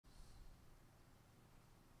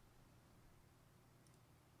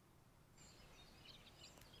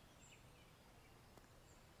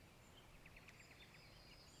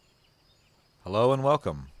Hello and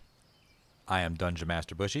welcome. I am Dungeon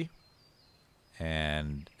Master Bushy,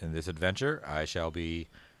 and in this adventure I shall be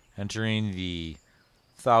entering the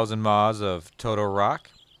Thousand Maws of Toto-Rok.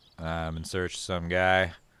 I'm in search of some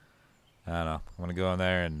guy. I don't know. I'm going to go in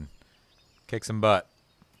there and kick some butt.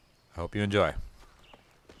 I hope you enjoy.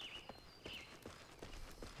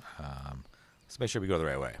 Let's make sure we go the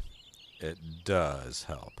right way. It does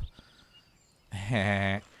help.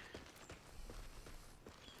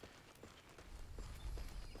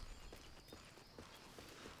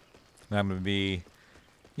 I'm going to be,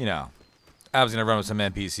 I was going to run with some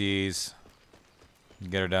NPCs,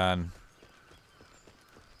 get her done.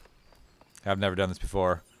 I've never done this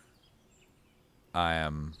before.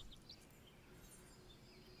 Look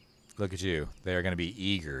at you. They are going to be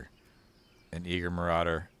eager. An eager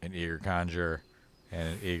marauder, an eager conjurer, and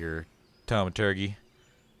an eager thaumaturge.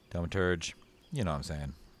 You know what I'm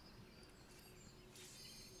saying.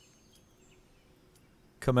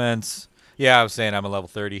 Commence. Yeah, I was saying I'm a level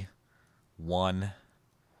 30. Level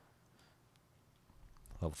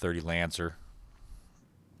 30 Lancer.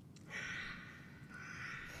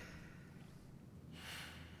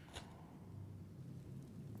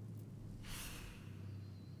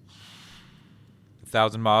 The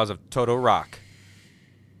Thousand Maws of Toto-Rok.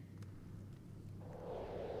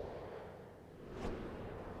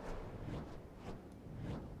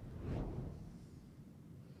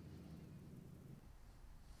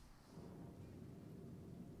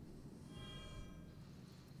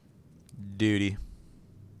 Duty.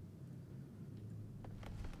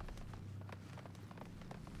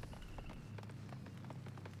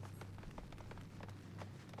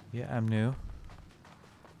 Yeah, I'm new.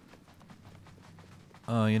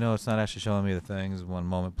 Oh, it's not actually showing me the things. One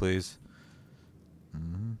moment, please.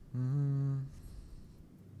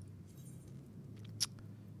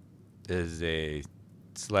 This is a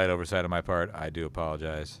slight oversight on my part. I do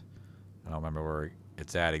apologize. I don't remember where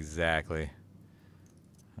it's at exactly.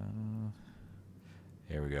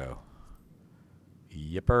 Here we go.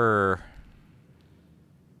 Yipper.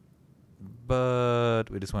 But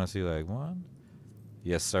we just want to see like one.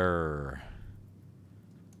 Yes, sir.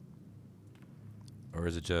 Or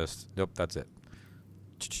is it just... Nope, that's it.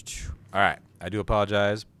 Alright, I do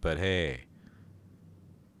apologize, but hey.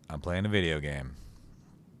 I'm playing a video game.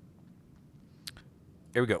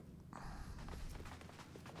 Here we go.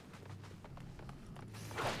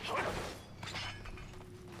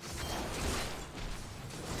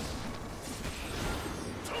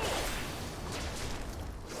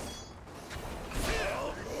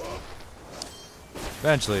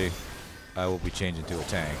 Eventually, I will be changing to a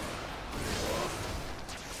tank.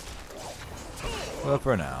 Well,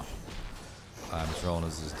 for now, I'm just rolling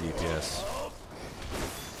as his DPS.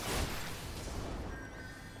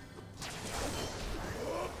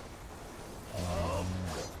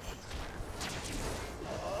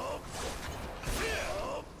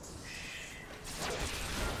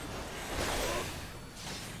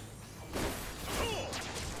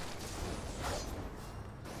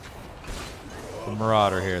 The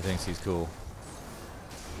Marauder here thinks he's cool.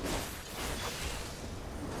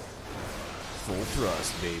 Full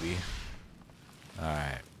thrust, baby.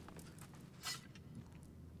 Alright.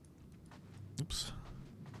 Oops.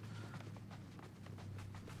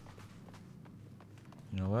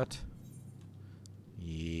 You know what?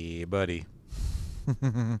 Yeah, buddy.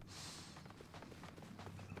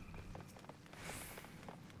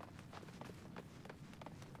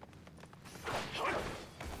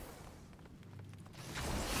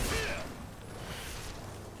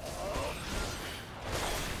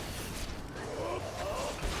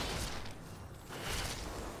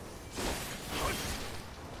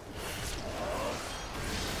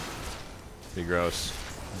 Pretty gross.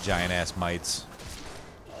 Giant ass mites.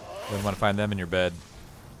 Wouldn't want to find them in your bed.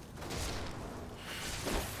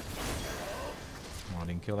 Oh,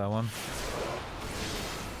 didn't kill that one.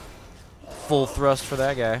 Full thrust for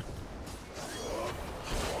that guy.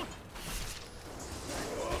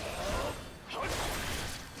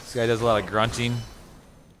 This guy does a lot of grunting.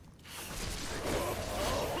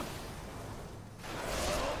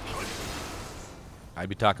 I'd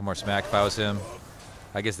be talking more smack if I was him.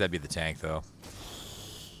 I guess that'd be the tank, though.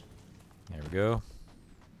 There we go.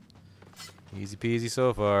 Easy peasy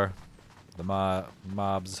so far. The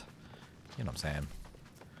mobs. You know what I'm saying.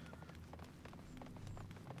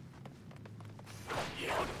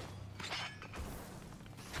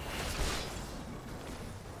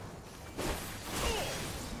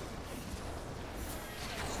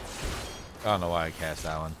 I don't know why I cast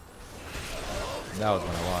that one. That was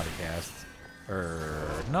when I wanted to cast.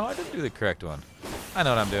 No, I didn't do the correct one. I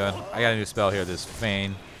know what I'm doing. I got a new spell here, this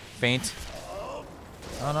feint.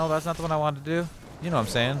 Oh no, that's not the one I wanted to do. You know what I'm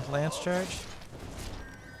saying? Lance charge?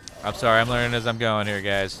 I'm sorry, I'm learning as I'm going here,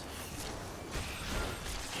 guys.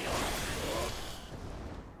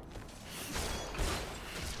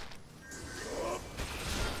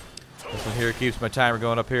 This one here keeps my timer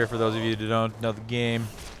going up here for those of you who don't know the game.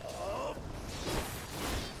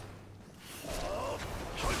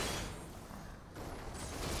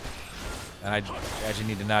 And I actually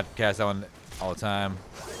need to not cast that one all the time.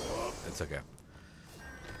 It's okay.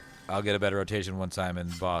 I'll get a better rotation once I'm in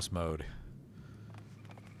boss mode.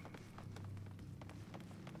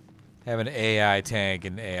 Having AI tank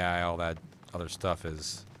and AI all that other stuff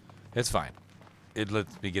it's fine. It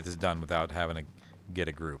lets me get this done without having to get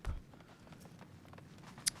a group.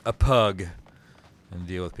 A pug. And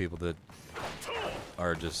deal with people that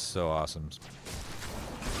are just so awesome.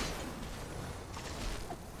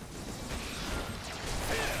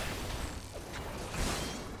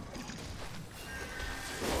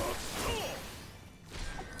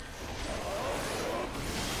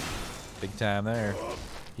 Big time there.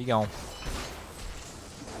 He gone.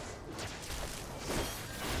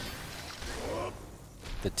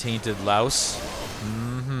 The tainted louse.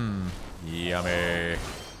 Mm-hmm. Yummy.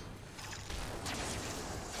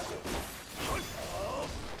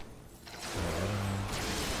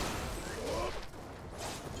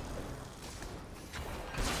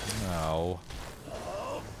 No.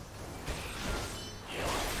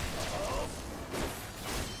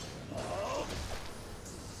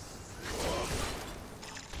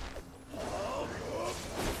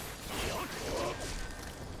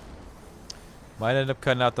 Might end up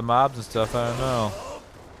cutting out the mobs and stuff. I don't know.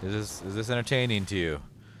 Is this entertaining to you?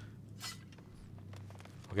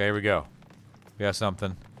 Okay, here we go. We got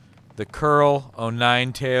something. The Curl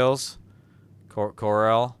 09 Tails.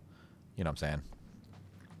 Corel. You know what I'm saying.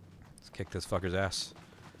 Let's kick this fucker's ass.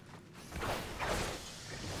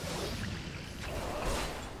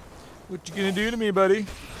 What you gonna do to me, buddy?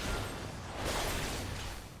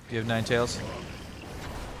 You have 9 tails?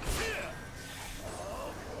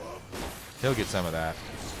 He'll get some of that.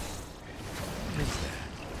 What is that?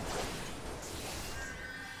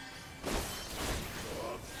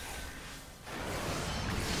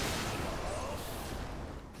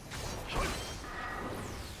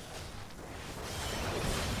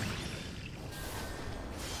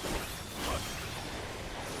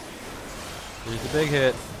 Here's the big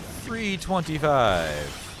hit.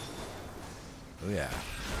 325. Oh yeah.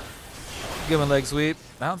 Give him a leg sweep.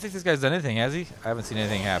 I don't think this guy's done anything, has he? I haven't seen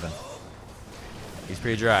anything happen. He's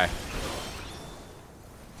pretty dry.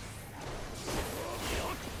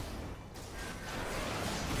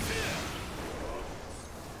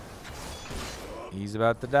 He's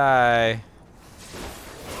about to die.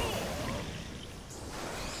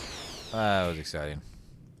 That was exciting.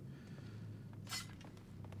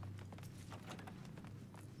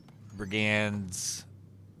 Brigand's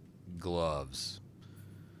gloves.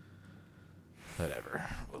 Whatever.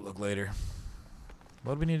 We'll look later.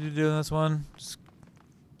 What do we need to do in this one? Just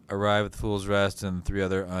arrive at the Fool's Rest and 3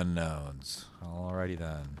 other unknowns. Alrighty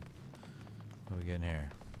then. What do we get in here?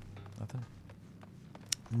 Nothing?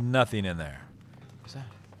 Nothing in there. What's that?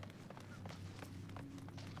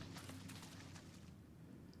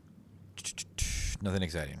 Nothing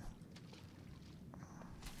exciting.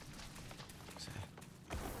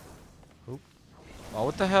 Oh,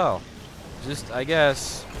 what the hell? Just, I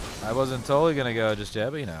guess, I wasn't totally gonna go just yet,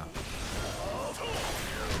 but you know.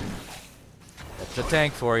 That's a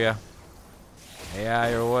tank for you.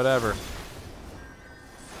 AI or whatever.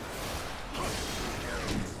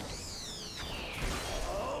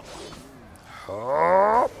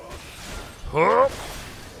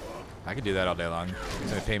 I could do that all day long.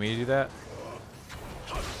 He's gonna pay me to do that?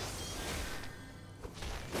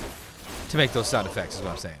 To make those sound effects is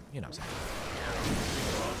what I'm saying. You know what I'm saying.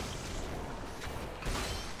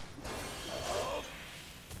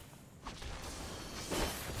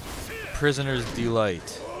 Prisoner's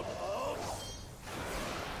Delight.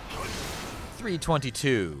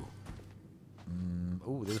 322.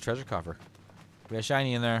 Ooh, there's a treasure coffer. We got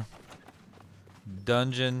shiny in there.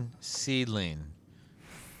 Dungeon Seedling.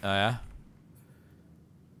 Oh, yeah?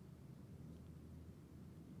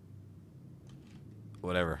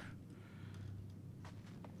 Whatever.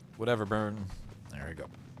 Whatever, burn. There we go.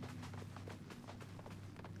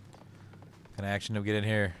 What kind of action do we get in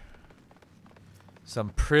here? Some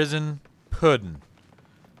prison pudding.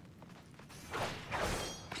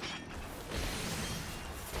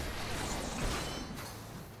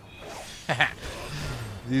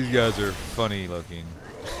 These guys are funny looking.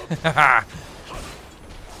 I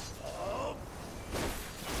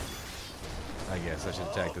guess I should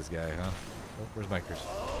attack this guy, huh? Oh, where's Micers?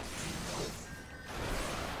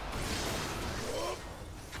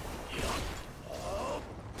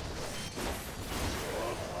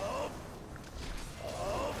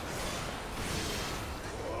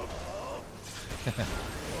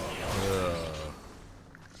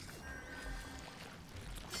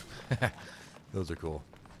 Those are cool.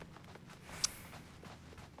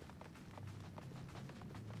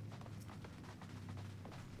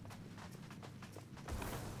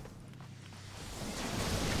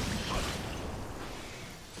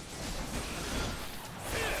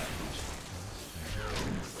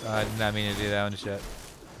 I did not mean to do that one just yet.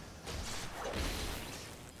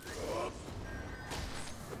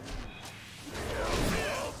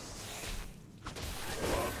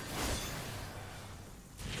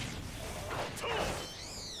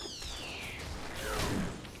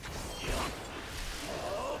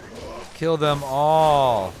 Kill them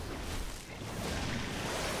all.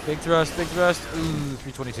 Big thrust, big thrust. Ooh,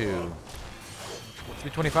 322.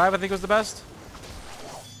 325 I think was the best.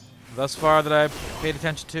 Thus far that I paid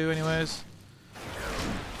attention to anyways.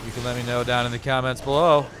 You can let me know down in the comments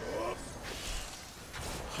below.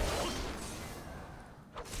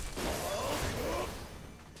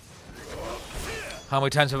 How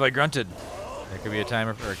many times have I grunted? There could be a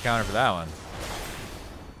timer or a counter for that one.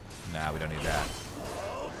 Nah, we don't need that.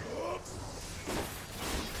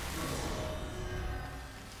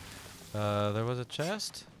 There was a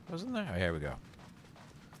chest? Wasn't there? Oh, here we go.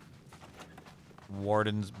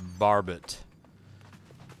 Warden's Barbet.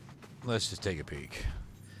 Let's just take a peek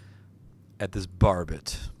at this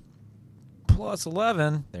Barbet. Plus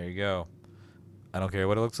 11. There you go. I don't care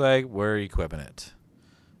what it looks like. We're equipping it.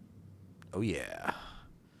 Oh, yeah.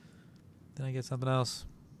 Did I get something else?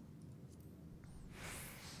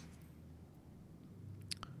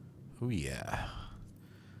 Oh, yeah.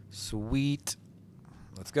 Sweet.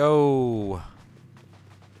 Let's go.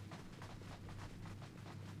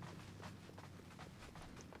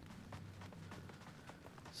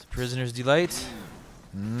 It's Prisoner's Delight.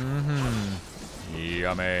 Mm-hmm.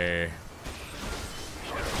 Yummy.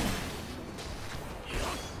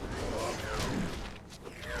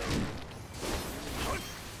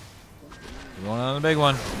 Going on the big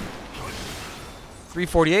one.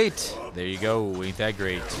 348. There you go. Ain't that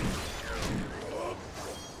great?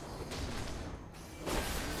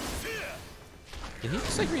 Did he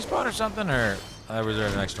just like respawn or something, or I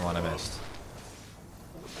reserved an extra one I missed?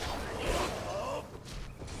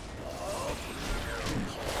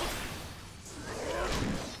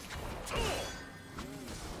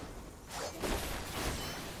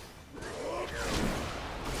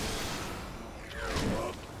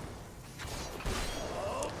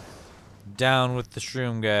 Down with the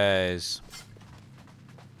shroom, guys.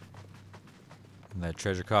 And that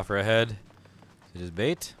treasure coffer ahead. Is it just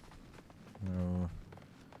bait? No.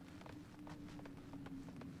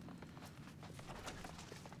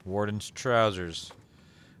 Warden's trousers.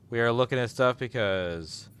 We are looking at stuff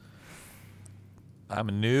because I'm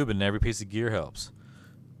a noob and every piece of gear helps.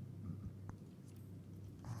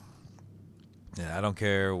 Yeah, I don't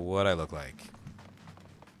care what I look like.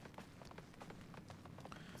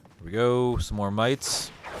 Here we go. Some more mites.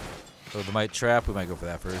 So the mite trap, we might go for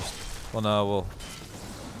that first. Well, no, we'll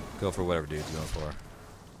go for whatever dude's going for.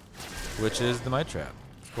 Which is the mite trap,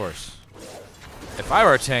 of course. If I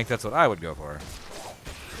were a tank, that's what I would go for.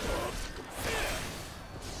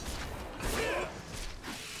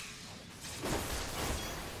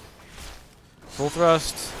 Full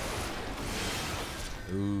thrust.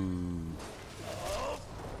 Ooh.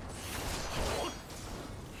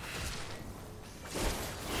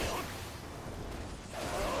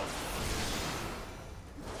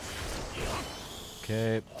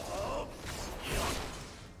 Okay.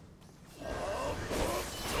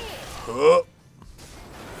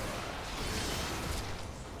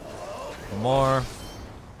 One more.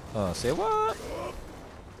 Say what?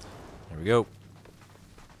 There we go.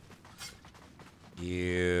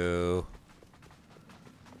 You.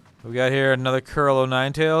 We got here another Curl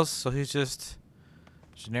Ninetales, so he's just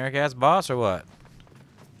generic ass boss or what?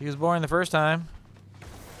 He was boring the first time.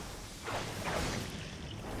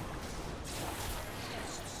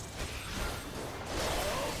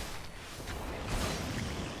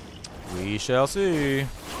 We shall see.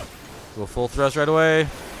 Go full thrust right away.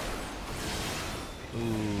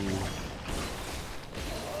 Ooh.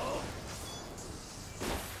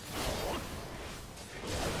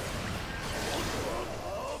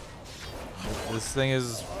 This thing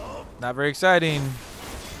is not very exciting.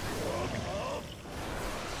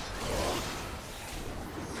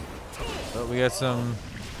 But we got some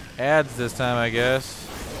ads this time, I guess.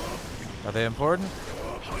 Are they important?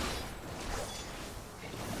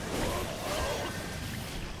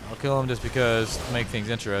 kill him just because to make things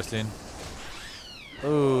interesting.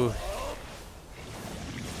 Ooh.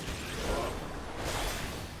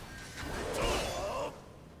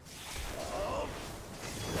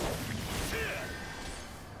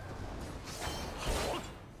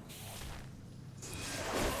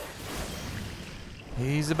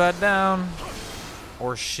 He's about down.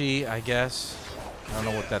 Or she, I guess. I don't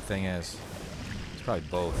know what that thing is. It's probably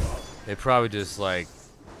both. It probably just, like,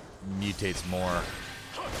 mutates more.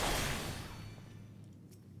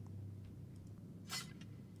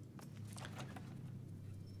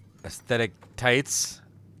 Aesthetic tights.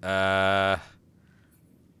 I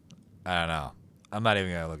don't know. I'm not even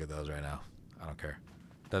going to look at those right now. I don't care.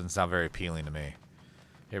 Doesn't sound very appealing to me.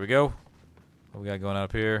 Here we go. What we got going on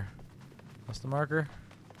up here? What's the marker?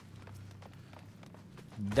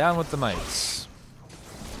 Down with the mites.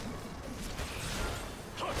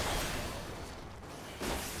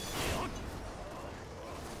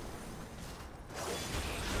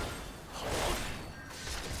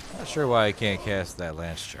 Not sure why I can't cast that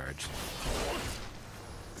lance charge.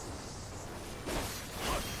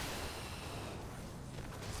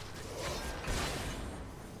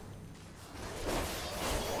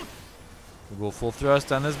 We'll go full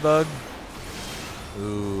thrust on this bug.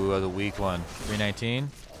 Ooh, the weak one. 319.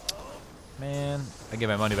 Man, I get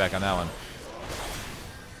my money back on that one.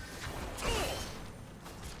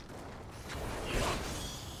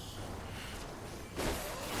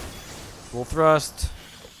 Full thrust.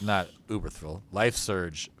 Not uber thrill. Life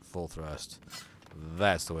surge full thrust.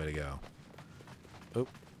 That's the way to go. Oop.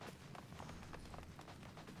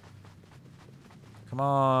 Come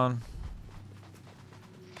on.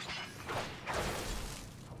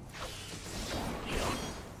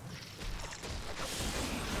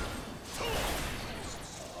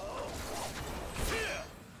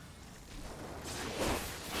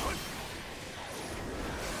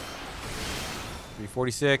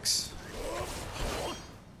 .46.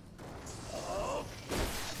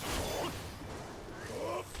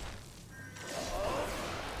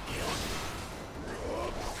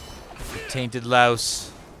 Tainted louse.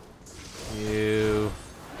 You.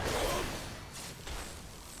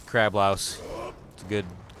 Crab louse. It's a good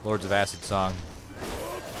Lords of Acid song.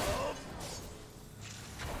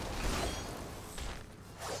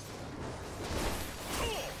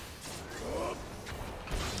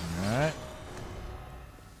 Alright.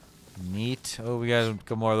 Neat. Oh, we got a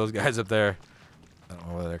couple more of those guys up there. I don't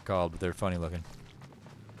know what they're called, but they're funny looking.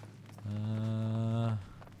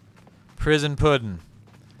 Prison pudding.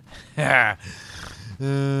 They're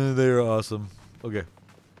awesome. Okay.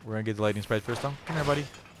 We're gonna get the lightning sprite first, Tom. Come here, buddy.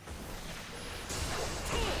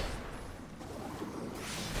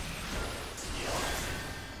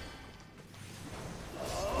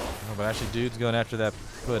 Oh, but actually, dude's going after that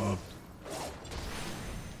pudding.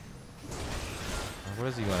 What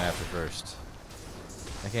is he going after first?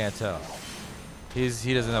 I can't tell. He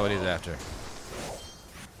doesn't know what he's after.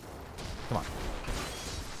 Come on.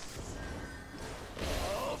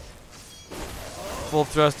 Full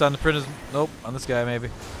thrust on the printers. Nope, on this guy maybe.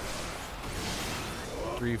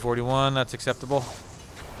 341, that's acceptable.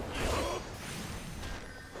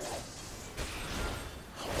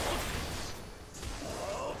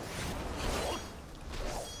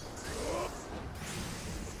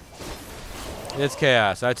 It's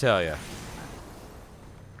chaos, I tell ya.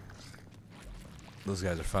 Those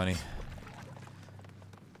guys are funny.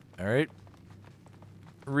 Alright.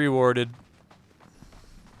 Rewarded.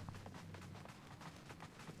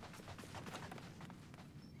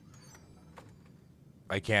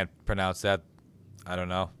 I can't pronounce that. I don't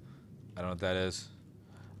know. I don't know what that is.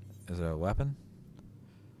 Is it a weapon?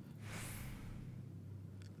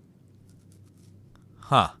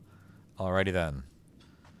 Huh. Alrighty then.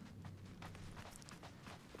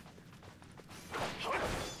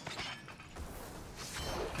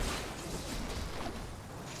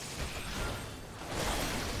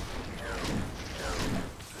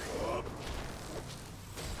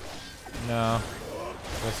 No.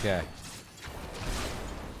 This guy.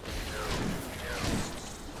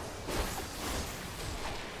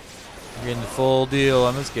 We're getting the full deal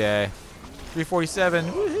on this guy. 347.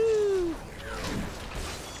 Woohoo!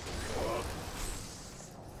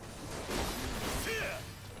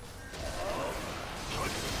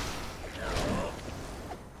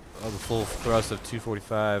 Oh, the full thrust of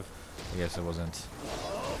 245. I guess it wasn't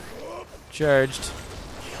charged.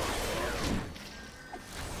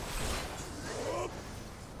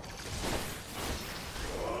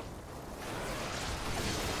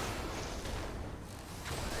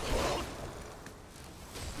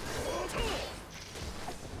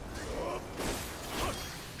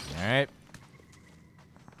 Alright.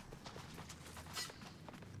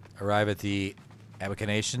 Arrive at the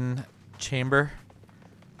Abomination Chamber.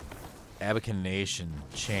 Abomination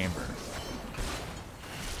Chamber.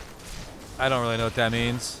 I don't really know what that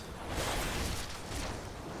means.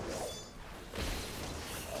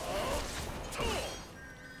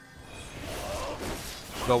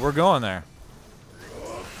 But we're going there.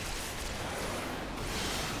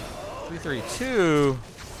 332.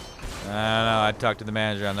 I don't know. I talked to the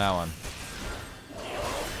manager on that one.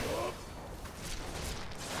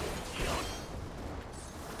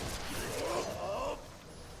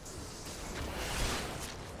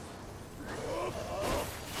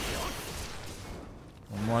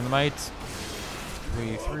 One more on the might.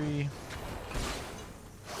 3-3.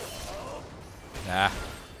 Ah,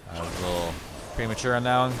 I was a little premature on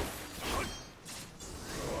that one.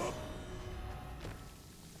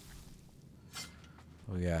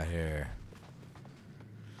 What we got here?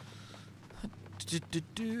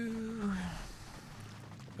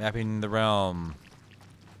 Mapping the realm.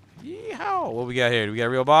 Yeehaw! What we got here? Do we got a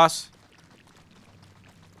real boss?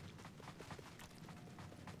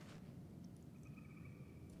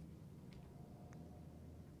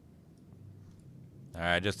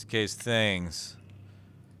 Alright, just in case things.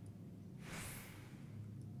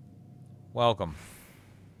 Welcome.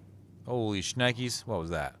 Holy shnikes. What was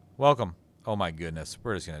that? Welcome. Oh my goodness.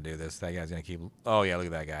 We're just going to do this. That guy's going to keep... Oh yeah,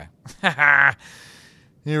 look at that guy.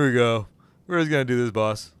 Here we go. We're just going to do this,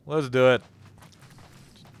 boss. Let's do it.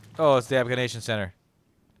 Oh, it's the Application Center.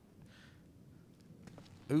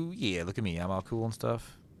 Ooh, yeah. Look at me. I'm all cool and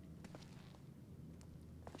stuff.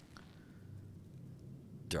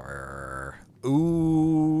 Durr.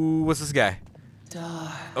 Ooh, what's this guy?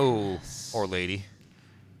 Darkness. Oh, or lady.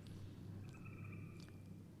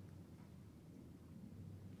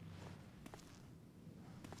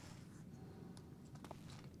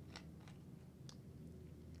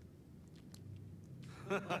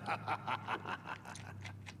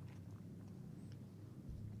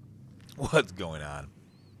 What's going on?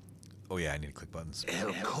 Oh yeah, I need to click buttons.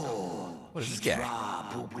 What is this guy?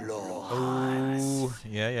 Oh,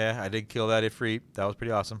 yeah, I did kill that Ifrit. That was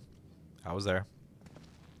pretty awesome. I was there.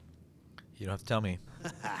 You don't have to tell me.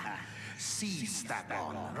 It's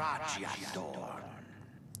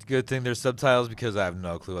a good thing there's subtitles because I have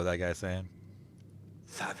no clue what that guy's saying.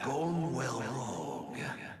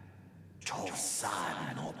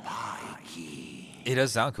 It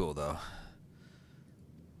does sound cool though.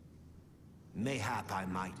 Mayhap I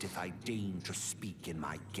might if I deign to speak in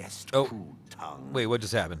my guest crude tongue. Wait, what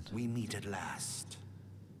just happened? We meet at last.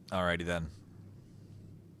 Alrighty then.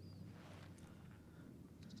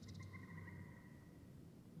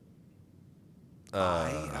 I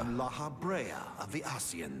am Lahabrea of the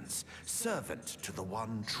Asians, servant to the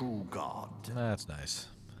one true God. That's nice.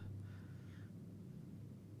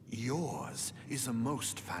 Yours is a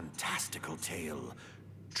most fantastical tale,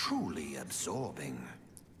 truly absorbing.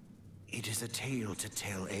 It is a tale to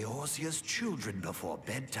tell Eorzea's children before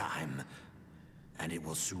bedtime, and it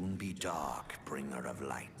will soon be dark, bringer of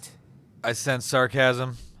light. I sense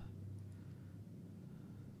sarcasm.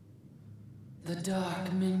 The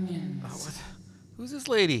Dark Minions. Oh, what? Who's this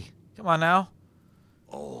lady? Come on now.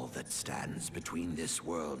 All that stands between this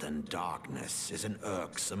world and darkness is an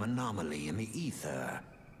irksome anomaly in the ether.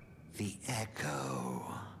 The Echo.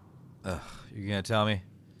 Ugh, you gonna tell me?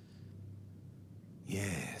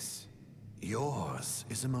 Yes. Yours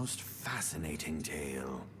is a most fascinating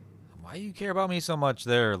tale. Why do you care about me so much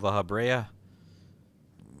there, Lahabrea?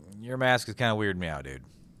 Your mask is kind of weirding me out, dude.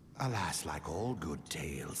 Alas, like all good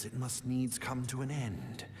tales, it must needs come to an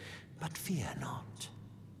end. But fear not.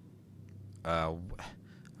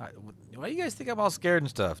 Why do you guys think I'm all scared and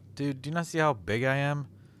stuff? Dude, do you not see how big I am?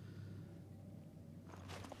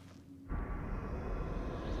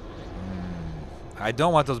 I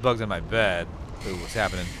don't want those bugs in my bed. Ooh, what's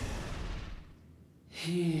happening?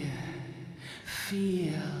 Here,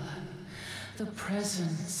 feel the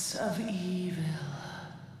presence of evil.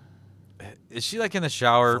 Is she like in the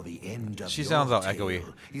shower? For the end of She your sounds all tale echoey.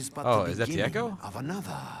 Is but Oh, the is that the beginning echo? Of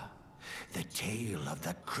another. The tale of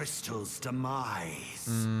the crystal's demise.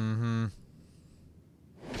 Mm-hmm.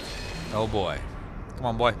 Oh boy. Come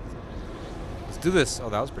on, boy. Let's do this. Oh,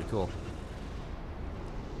 that was pretty cool.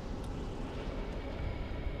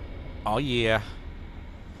 Oh yeah.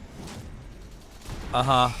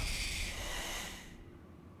 Uh-huh.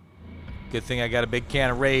 Good thing I got a big can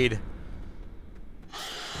of Raid.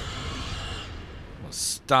 We'll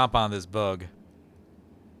stomp on this bug.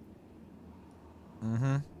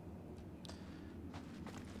 Mm-hmm.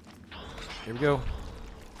 Here we go.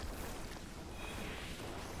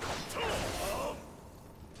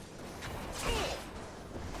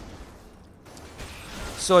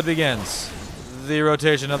 So it begins. The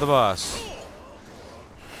rotation of the boss.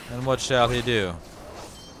 And what shall he do?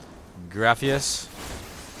 Graphius.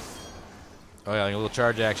 Oh yeah, like a little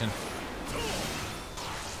charge action.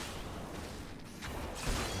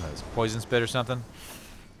 What is it, poison spit or something?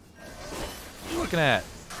 What are you looking at?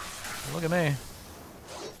 Look at me.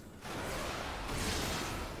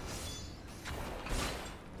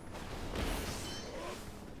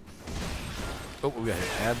 Oh, we got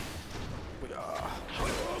hit. Add.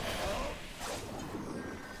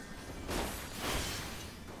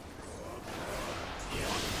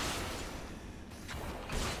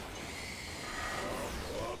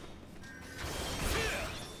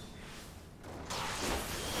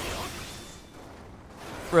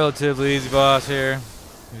 Relatively easy boss here.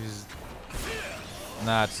 He's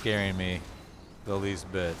not scaring me the least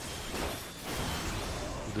bit.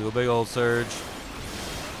 We'll do a big old surge.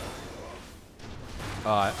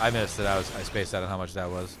 Oh, I missed it. I spaced out on how much that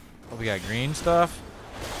was. Oh, we got green stuff.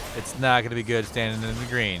 It's not going to be good standing in the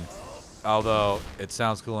green. Although, it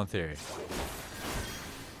sounds cool in theory.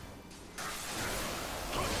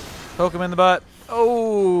 Poke him in the butt.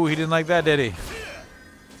 Oh, he didn't like that, did he?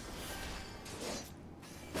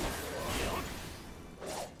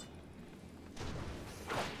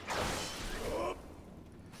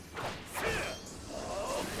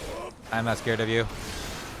 I'm not scared of you.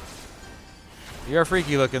 You're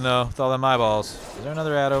freaky looking though, with all them eyeballs. Is there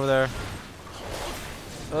another ad over there?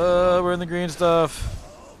 We're in the green stuff.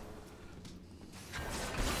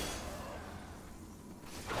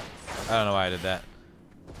 I don't know why I did that.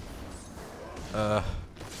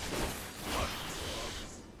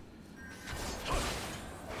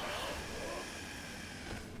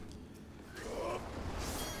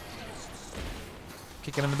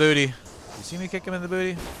 Kick him in the booty. You see me kick him in the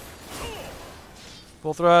booty?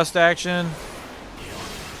 Full thrust action.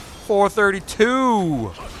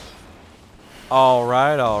 432. All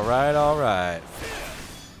right, all right, all right.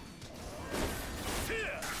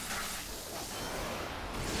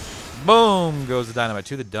 Boom goes the dynamite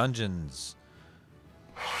to the dungeons.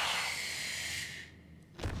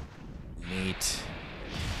 Neat.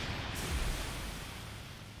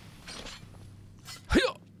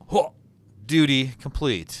 Duty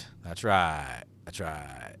complete. That's right. That's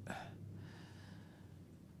right.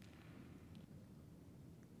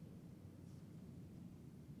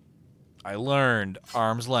 I learned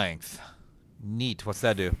arm's length. Neat. What's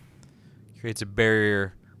that do? Creates a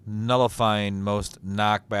barrier nullifying most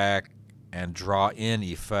knockback and draw in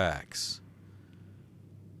effects.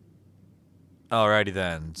 Alrighty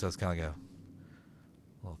then. So it's kind of like a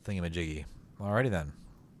little thingamajiggy. Alrighty then.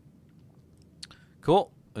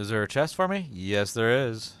 Cool. Is there a chest for me? Yes, there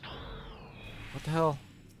is. What the hell?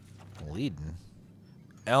 Leading.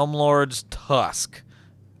 Elm Lord's Tusk.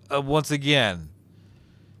 Once again.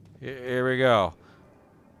 Here we go.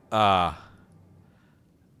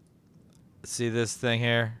 See this thing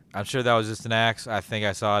here? I'm sure that was just an axe. I think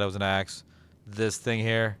I saw it. It was an axe. This thing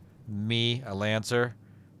here. Me, a lancer.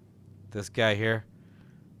 This guy here.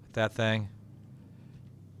 That thing.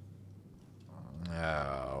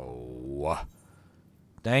 Oh.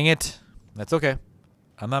 Dang it. That's okay.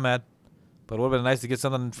 I'm not mad. But it would have been nice to get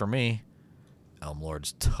something for me. Elm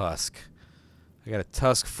Lord's Tusk. I got a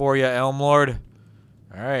tusk for you, Elm Lord.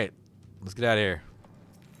 Alright. Let's get out of here.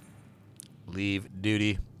 Leave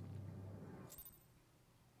duty.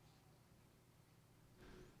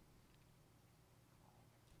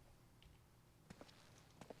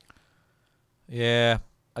 Yeah.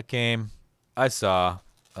 I came. I saw.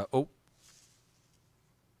 Oh.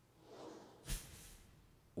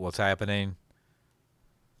 What's happening?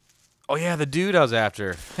 Oh, yeah, the dude I was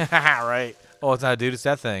after. Right. Oh, it's not a dude. It's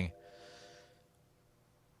that thing.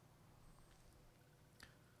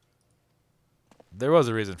 There was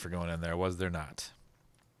a reason for going in there, was there not?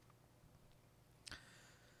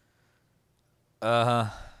 I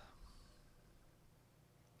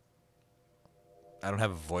don't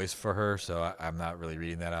have a voice for her, so I'm not really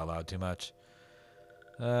reading that out loud too much.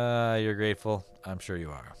 You're grateful. I'm sure you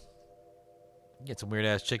are. Get some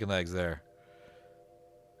weird-ass chicken legs there.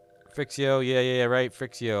 Frixio. Yeah, right.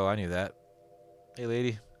 Frixio. I knew that. Hey,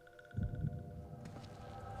 lady.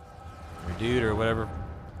 Or dude or whatever.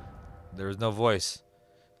 There was no voice.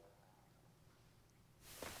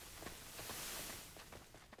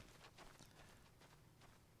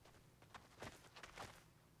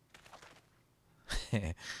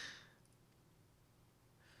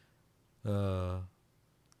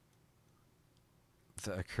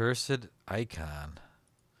 The accursed icon.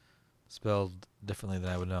 Spelled differently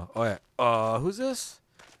than I would know. Oh, yeah. Who's this?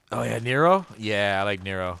 Oh, yeah, Nero? Yeah, I like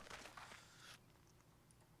Nero.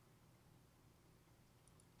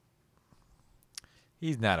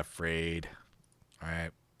 He's not afraid. All right.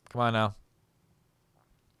 Come on now.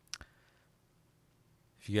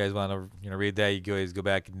 If you guys want to read that, you guys go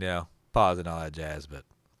back and pause and all that jazz. But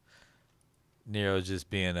Nero's just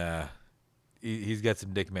being he's got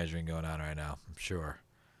some dick measuring going on right now. I'm sure.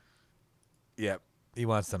 Yep. He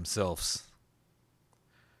wants some sylphs.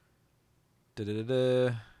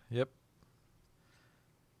 Da-da-da-da. Yep.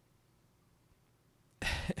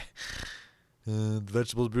 The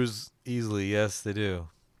vegetables bruise easily. Yes, they do.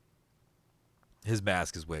 His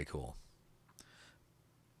mask is way cool.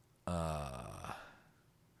 Let's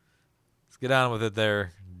get on with it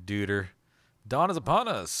there, duder. Dawn is upon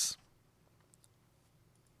us.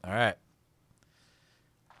 All right.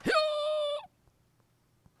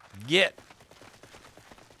 Get.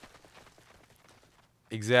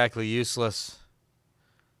 Exactly useless.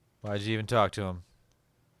 Why'd you even talk to him?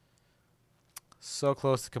 So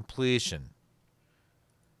close to completion.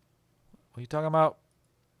 What are you talking about?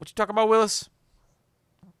 What you talking about, Willis?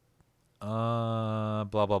 Blah,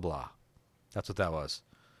 blah, blah. That's what that was.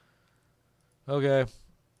 Okay.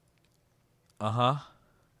 Uh-huh.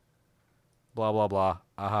 Blah, blah, blah.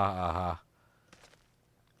 Aha, aha.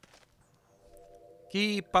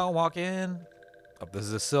 Keep on walking. Oh, this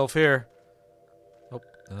is a sylph here. Oh,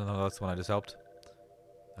 no, that's the one I just helped.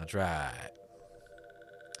 That's right.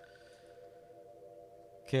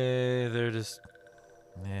 Okay, they're just...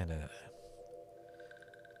 No.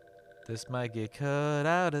 This might get cut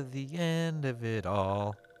out at the end of it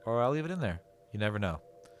all. Or I'll leave it in there. You never know.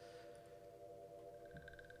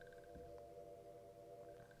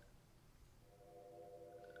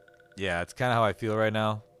 Yeah, it's kind of how I feel right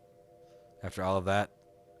now. After all of that.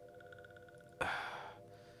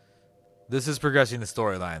 This is progressing the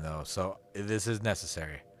storyline, though. So this is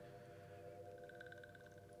necessary.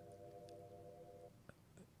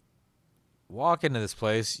 Walk into this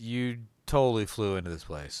place. You totally flew into this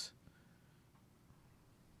place.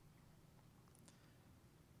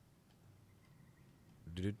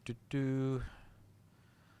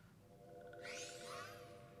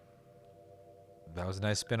 That was a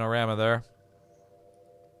nice spinorama there.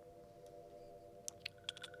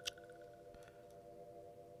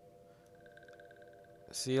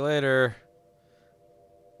 See you later.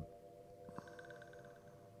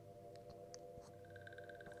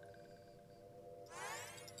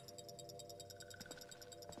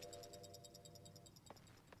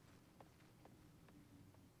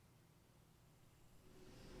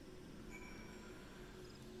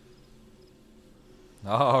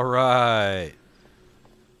 All right.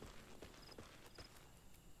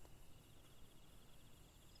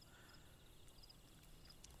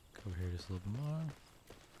 Go over here just a little bit more.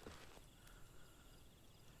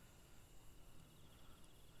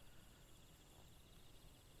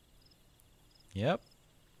 Yep.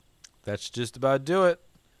 That's just about do it.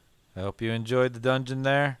 I hope you enjoyed the dungeon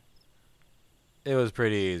there. It was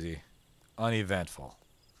pretty easy. Uneventful.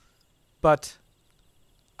 But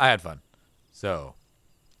I had fun. So,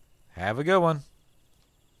 have a good one.